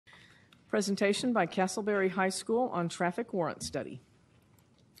Presentation by Castleberry High School on traffic warrant study.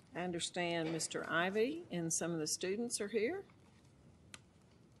 I understand Mr. Ivy and some of the students are here.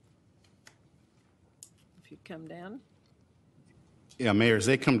 If you'd come down. Yeah, Mayor, as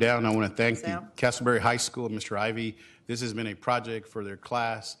they come down, I want to thank the Castleberry High School, Mr. Ivy. This has been a project for their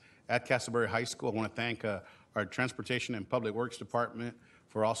class at Castleberry High School. I want to thank our Transportation and Public Works Department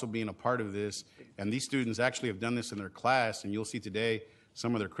for also being a part of this. And these students actually have done this in their class, and you'll see today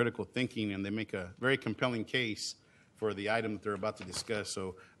some of their critical thinking, and they make a very compelling case for the item that they're about to discuss.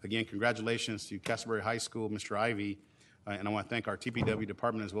 So again, congratulations to Castleberry High School, Mr. Ivy, and I want to thank our TPW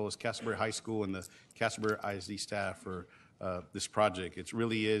department as well as Castleberry High School and the Castleberry ISD staff for this project. It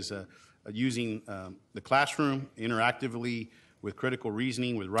really is using the classroom interactively with critical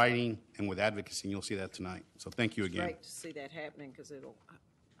reasoning, with writing, and with advocacy, and you'll see that tonight. So thank you again. It's great to see that happening because it'll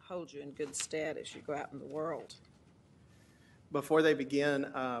hold you in good stead as you go out in the world. Before they begin,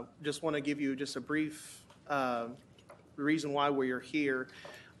 just want to give you just a brief reason why we're here.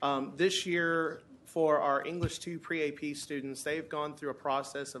 This year, for our English 2 pre-AP students, they've gone through a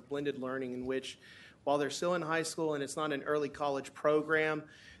process of blended learning in which, while they're still in high school and it's not an early college program,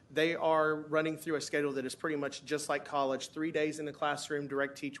 they are running through a schedule that is pretty much just like college, 3 days in the classroom,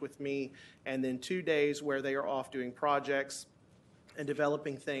 direct teach with me, and then 2 days where they are off doing projects and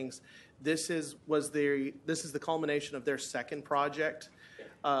developing things. This is the culmination of their second project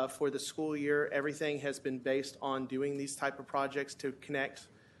for the school year. Everything has been based on doing these type of projects to connect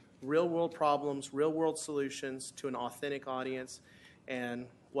real-world problems, real-world solutions to an authentic audience. And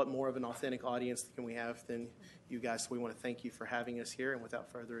what more of an authentic audience can we have than you guys? So we want to thank you for having us here. And without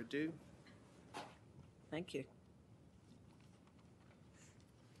further ado, thank you.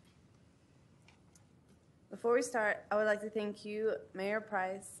 Before we start, I would like to thank you, Mayor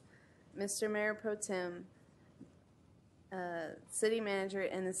Price, Mr. Mayor Pro Tem, City Manager,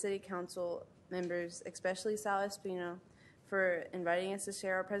 and the City Council members, especially Sal Espino, for inviting us to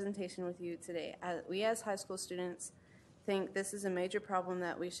share our presentation with you today. We as high school students think this is a major problem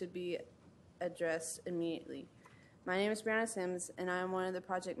that we should be addressed immediately. My name is Brianna Sims, and I am one of the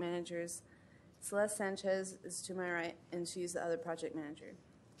project managers. Celeste Sanchez is to my right, and she's the other project manager.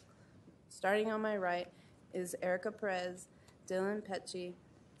 Starting on my right is Erica Perez, Dylan Petchy,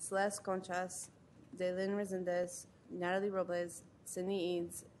 Celeste Conchas, Daylin Resendez, Natalie Robles, Sydney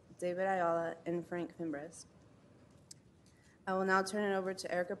Eads, David Ayala, and Frank Fimbres. I will now turn it over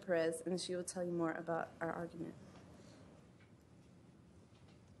to Erica Perez, and she will tell you more about our argument.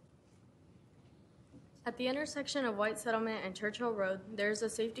 At the intersection of White Settlement and Churchill Road, there is a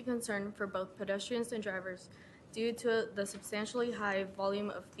safety concern for both pedestrians and drivers due to the substantially high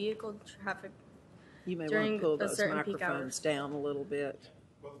volume of vehicle traffic. You may during want to pull a those certain microphones down a little bit.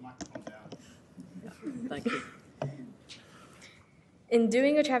 Both microphones down. Yeah, thank you. In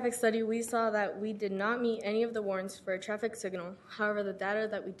doing a traffic study, we saw that we did not meet any of the warrants for a traffic signal. However, the data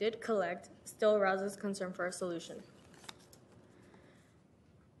that we did collect still arouses concern for our solution.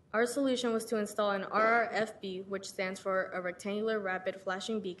 Our solution was to install an RRFB, which stands for a rectangular rapid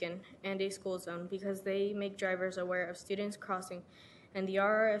flashing beacon, and a school zone because they make drivers aware of students crossing, and the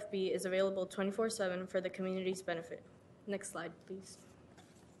RRFB is available 24/7 for the community's benefit. Next slide, please.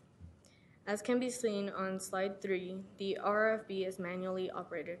 As can be seen on slide 3, the RRFB is manually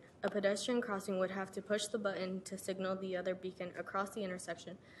operated. A pedestrian crossing would have to push the button to signal the other beacon across the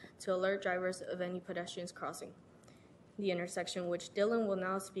intersection to alert drivers of any pedestrians crossing the intersection, which Dylan will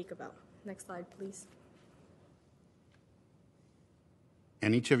now speak about. Next slide, please.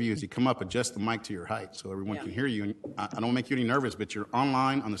 And each of you, as you come up, adjust the mic to your height so everyone can hear you. And I don't make you any nervous, but you're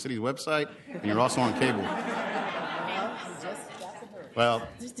online on the city's website, and you're also on cable. Well,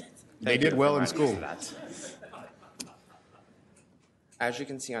 they did well in school. As you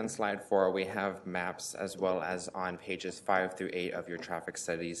can see on slide 4, we have maps as well as on pages 5 through 8 of your traffic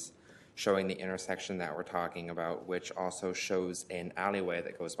studies showing the intersection that we're talking about, which also shows an alleyway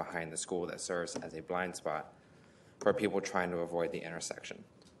that goes behind the school that serves as a blind spot for people trying to avoid the intersection.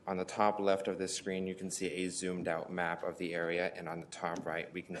 On the top left of this screen, you can see a zoomed out map of the area, and on the top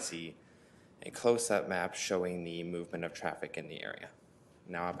right, we can see a close-up map showing the movement of traffic in the area.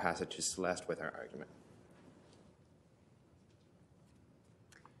 Now I'll pass it to Celeste with our argument.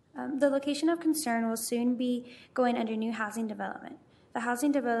 The location of concern will soon be going under new housing development. The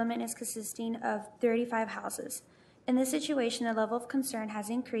housing development is consisting of 35 houses. In this situation, the level of concern has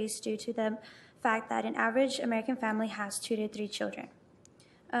increased due to the fact that an average American family has 2 to 3 children.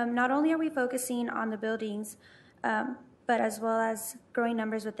 Not only are we focusing on the buildings, but as well as growing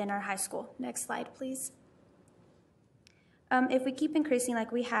numbers within our high school. Next slide, please. If we keep increasing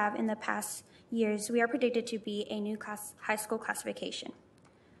like we have in the past years, we are predicted to be a new high school classification.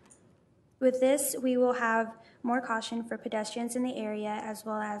 With this, we will have more caution for pedestrians in the area as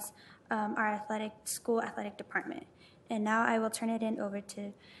well as our school athletic department. And now I will turn it over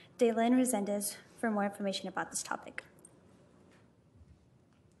to Daylin Resendez for more information about this topic.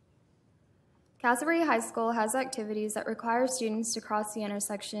 Castleberry High School has activities that require students to cross the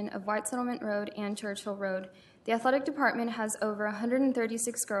intersection of White Settlement Road and Churchill Road. The athletic department has over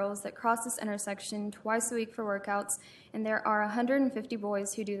 136 girls that cross this intersection twice a week for workouts, and there are 150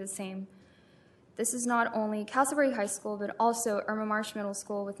 boys who do the same. This is not only Castleberry High School, but also Irma Marsh Middle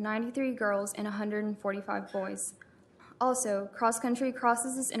School with 93 girls and 145 boys. Also, cross-country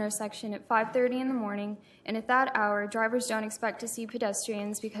crosses this intersection at 5:30 in the morning, and at that hour, drivers don't expect to see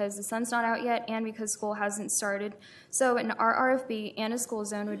pedestrians because the sun's not out yet and because school hasn't started. So an RRFB and a school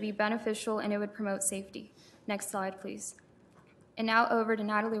zone would be beneficial and it would promote safety. Next slide, please. And now over to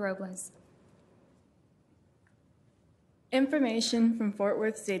Natalie Robles. Information from Fort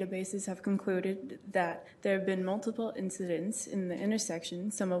Worth's databases have concluded that there have been multiple incidents in the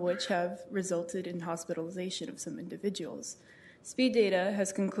intersection, some of which have resulted in hospitalization of some individuals. Speed data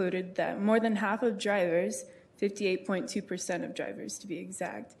has concluded that more than half of drivers, 58.2% of drivers to be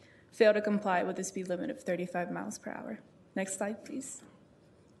exact, fail to comply with the speed limit of 35 miles per hour. Next slide, please.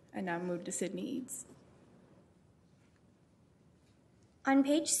 I now move to Sydney Eads. On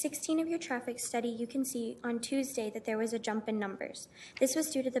page 16 of your traffic study, you can see on Tuesday that there was a jump in numbers. This was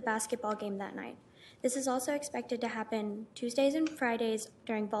due to the basketball game that night. This is also expected to happen Tuesdays and Fridays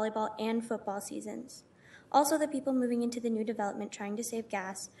during volleyball and football seasons. Also, the people moving into the new development trying to save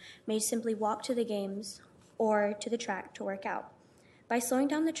gas may simply walk to the games or to the track to work out. By slowing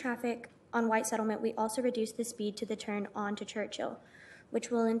down the traffic on White Settlement, we also reduce the speed to the turn onto Churchill, which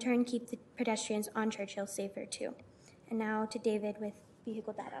will in turn keep the pedestrians on Churchill safer too. And now to David with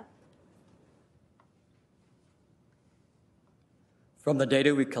vehicle data. From the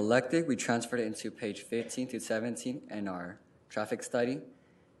data we collected, we transferred it into page 15 to 17 in our traffic study.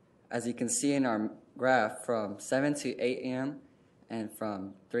 As you can see in our graph, from 7 to 8 a.m. and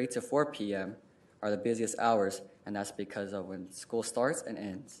from 3 to 4 p.m. are the busiest hours, and that's because of when school starts and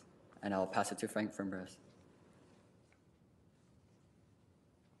ends. And I'll pass it to Frank Frimbres.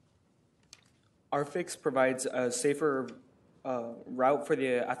 Our fix provides a safer route for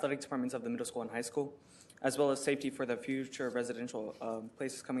the athletic departments of the middle school and high school, as well as safety for the future residential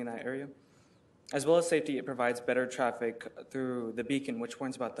places coming in that area. As well as safety, it provides better traffic through the beacon, which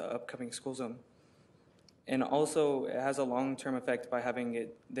warns about the upcoming school zone. And also, it has a long-term effect by having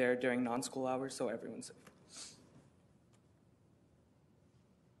it there during non-school hours, so everyone's safe.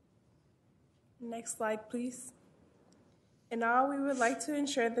 Next slide, please. In all, we would like to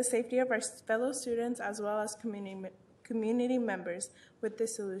ensure the safety of our fellow students as well as community members with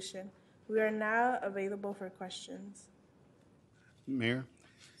this solution. We are now available for questions. Mayor?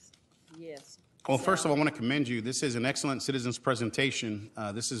 Yes. Well, first of all, I want to commend you. This is an excellent citizens presentation.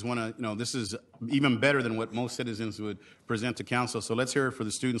 This is this is even better than what most citizens would present to council. So let's hear it for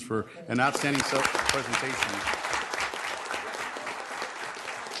the students for an outstanding presentation.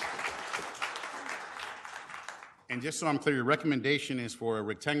 And just so I'm clear, your recommendation is for a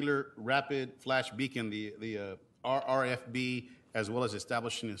rectangular rapid flash beacon, the RRFB, as well as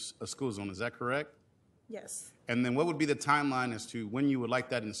establishing a school zone. Is that correct? Yes. And then what would be the timeline as to when you would like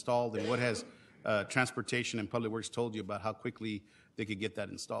that installed, and what has Transportation and Public Works told you about how quickly they could get that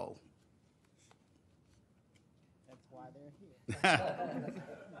installed? That's why they're here.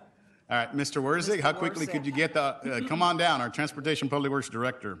 All right, Mr. Wurzig, how quickly could you get the, come on down, our Transportation Public Works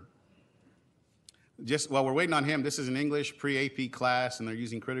Director. Just while we're waiting on him, this is an English pre-AP class, and they're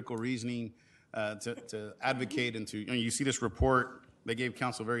using critical reasoning to advocate and to, you see this report, they gave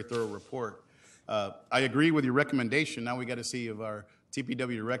council a very thorough report. I agree with your recommendation. Now we got to see if our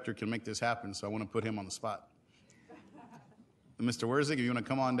TPW director can make this happen, so I want to put him on the spot. Mr. Wurzig, if you want to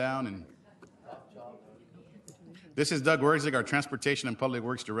come on down. And this is Doug Wurzig, our Transportation and Public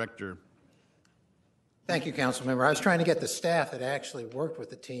Works Director. Thank you, Council Member. I was trying to get the staff that actually worked with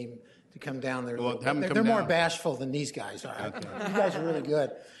the team to come down there. Well, they're more bashful than these guys are. Okay. You guys are really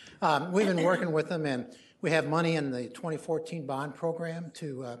good. We've been working with them, and we have money in the 2014 bond program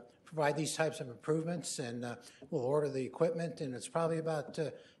to provide these types of improvements, and we'll order the equipment, and it's probably about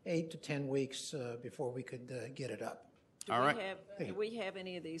 8 to 10 weeks before we could get it up. Do we have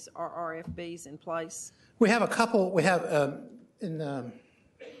any of these RRFBs in place? We have a couple. We have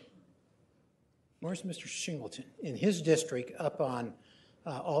where's Mr. Shingleton? In his district up on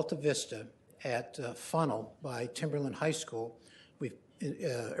Alta Vista at Funnel by Timberland High School, we've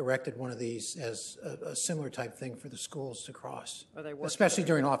erected one of these as a similar type thing for the schools to cross. Are they working? Especially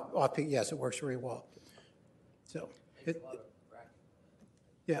during off-peak, yes, it works very well. So,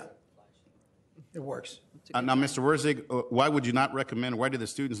 yeah. it works. Now, Mr. Wurzig, why would you not recommend, why do the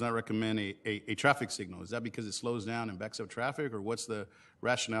students not recommend a traffic signal? Is that because it slows down and backs up traffic, or what's the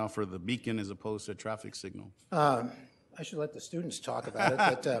rationale for the beacon as opposed to a traffic signal? I should let the students talk about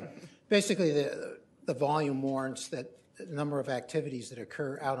it, but basically the volume warrants that the number of activities that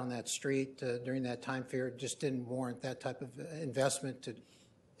occur out on that street during that time period just didn't warrant that type of investment to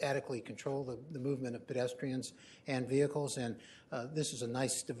adequately control the movement of pedestrians and vehicles. And this is a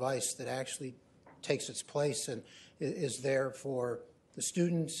nice device that actually takes its place and is there for the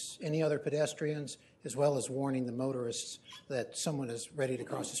students, any other pedestrians, as well as warning the motorists that someone is ready to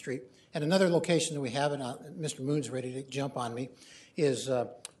cross the street. And another location that we have, and Mr. Moon's ready to jump on me, is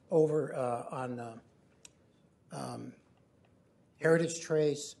over on Heritage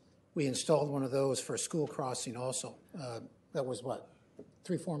Trace. We installed one of those for a school crossing also. That was what,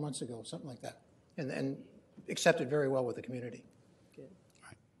 3-4 months ago, something like that, and accepted very well with the community. All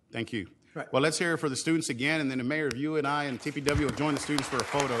right. Thank you. Right. Well, let's hear it for the students again, and then the mayor, if you and I and TPW will join the students for a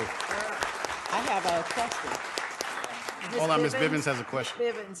photo. I have a question. Hold on, Ms. Bivens has a question.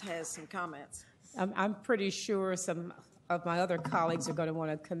 Bivens has some comments. I'm pretty sure some of my other colleagues are going to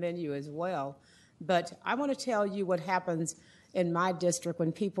want to commend you as well. But I want to tell you what happens in my district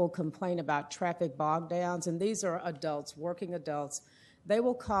when people complain about traffic bog downs, and these are adults, working adults. They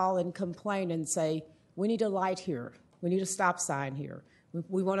will call and complain and say, we need a light here. We need a stop sign here.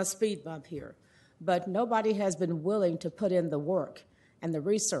 We want a speed bump here. But nobody has been willing to put in the work and the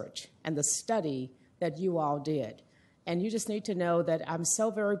research and the study that you all did. And you just need to know that I'm so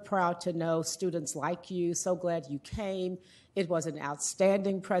very proud to know students like you, so glad you came. It was an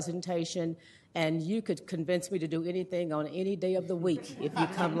outstanding presentation, and you could convince me to do anything on any day of the week if you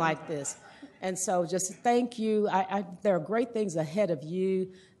come like this. And so just thank you. There are great things ahead of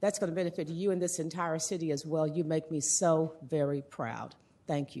you. That's going to benefit you and this entire city as well. You make me so very proud.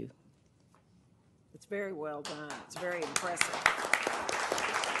 Thank you. It's very well done. It's very impressive.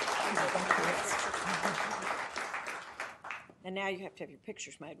 And now you have to have your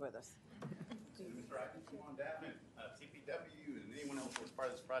pictures made with us. Mr. Ivy, come on down, and TPW and anyone else who's part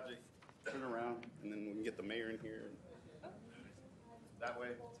of this project, turn around, and then we can get the mayor in here. That way.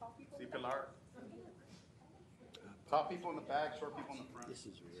 See Pilar? Tall people in the back, short people in the front.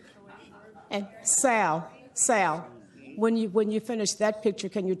 And Sal, when you finish that picture,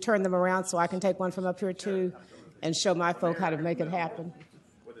 can you turn them around so I can take one from up here too and show my folk how to make it happen?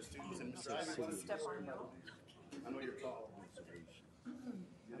 With the students and Mr. Ivy. I know you're tall.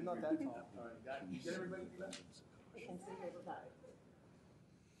 I'm not that tall. All right, get everybody left. We can see everybody.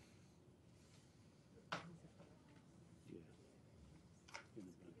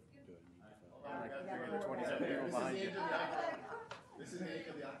 This is the end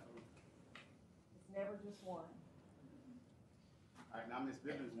of the iPhone. It's never just one. All right, now Ms.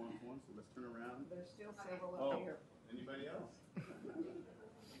 Bivens wants one, so let's turn around. There's still several up here. Anybody else?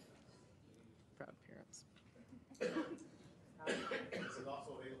 Proud parents. This is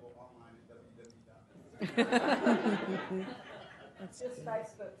also available online at www. It's just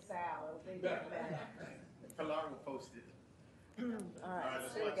Facebook Sal. It'll be there. Pilar will post it. All right,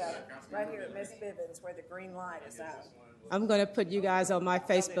 here we go. Right here at Miss Bivens where the green light is out. I'm going to put you guys on my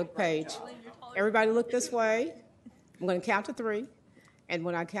Facebook page. Everybody look this way. I'm going to count to 3. And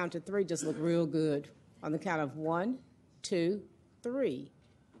when I count to 3, just look real good. On the count of 1, 2, 3.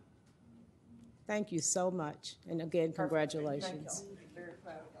 Thank you so much. And again, congratulations. Very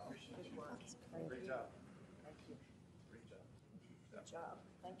proud of y'all. Good work. Great job. Thank you. Great job. Good job.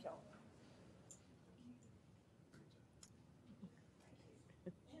 Thank y'all.